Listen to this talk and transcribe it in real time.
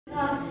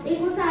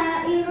iku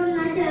sairun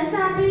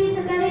najasati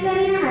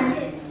sekali-kali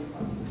najis.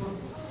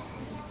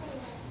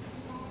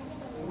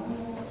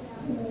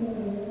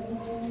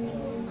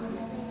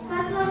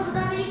 Faslon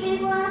utawi iki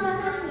iku ora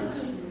fasal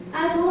suci.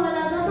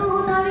 Al-muhaladzatu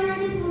utawi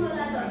najis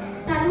muhaladzah.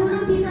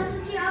 Tahuru bisa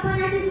suci apa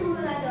najis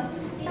muhaladzah.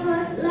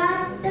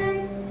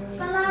 Latan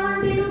kelawan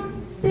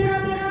pitu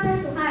pira-pira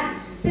besuhan.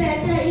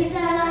 Beda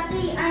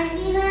izalati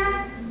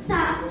ainiha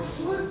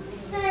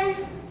sakuse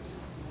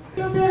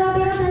pitu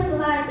pira-pira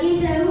besuhan.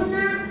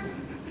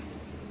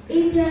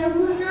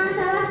 Idahuna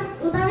salah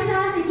utawi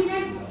salah sijine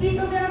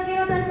pitu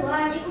pira-pira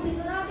besuhan. Iku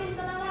biturapin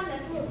kelawan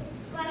lagu.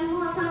 Wal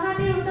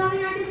muhafafati utawi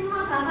najis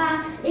muhafafah.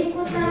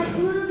 Iku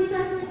tahuru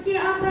bisa suci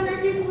apa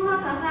najis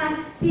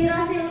muhafafah.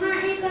 Berhasil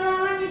meraih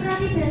kelawan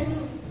ibrati banyu.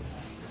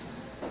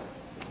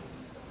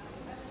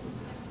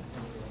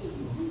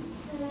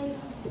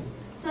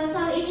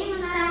 Fasal ini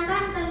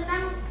menerangkan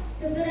tentang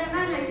beberapa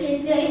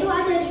najis, yaitu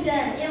ada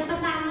 3. Yang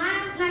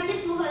pertama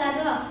najis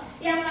muhaladzah,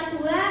 yang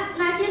kedua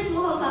najis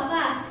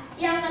muhafafah,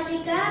 yang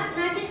ketiga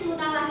najis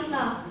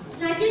mutawasithah.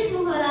 Najis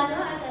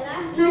muhaladzah adalah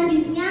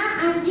najisnya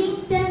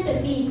anjing dan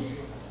babi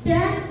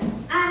dan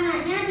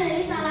anaknya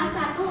dari salah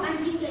satu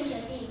anjing dan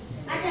babi.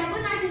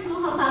 Adapun najis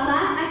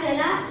muhafafah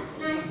adalah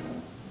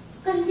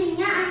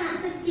kencingnya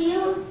anak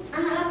kecil,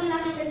 anak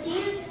laki-laki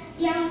kecil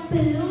yang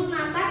belum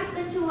makan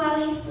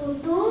kecuali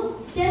susu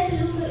dan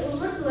belum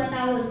berumur 2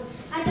 tahun.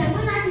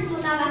 Adapun najis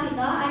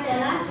mutawasithah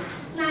adalah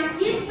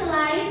najis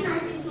selain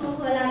najis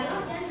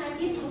muhaladzah dan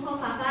najis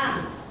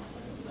muhafafah.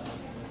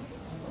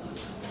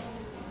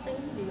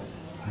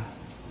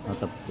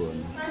 Patebon.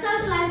 Pasal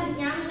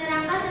selanjutnya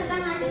menerangkan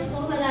tentang najis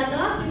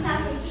muhaladzah bisa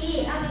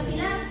suci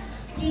apabila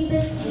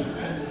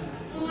dibersihkan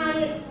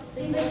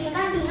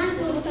dengan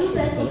 7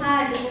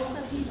 basuhan.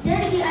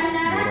 Dan di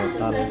antara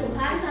 7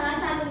 basuhan salah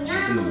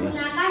satunya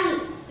menggunakan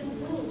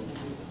debu.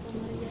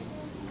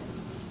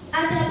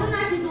 Adapun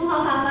najis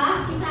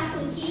muhafafah bisa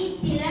suci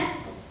bila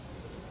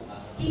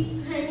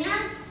hanya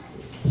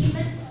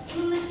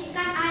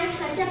memercikkan air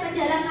saja ke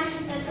dalam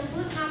najis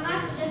tersebut, maka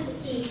sudah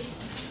suci.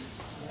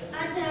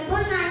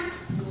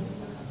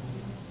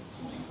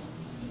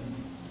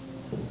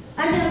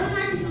 Adapun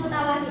najis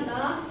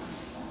mutawasithah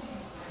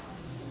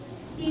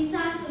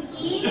bisa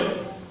suci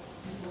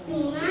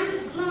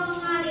dengan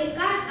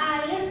mengalirkan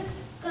air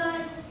ke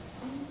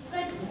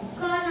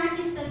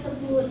najis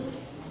tersebut.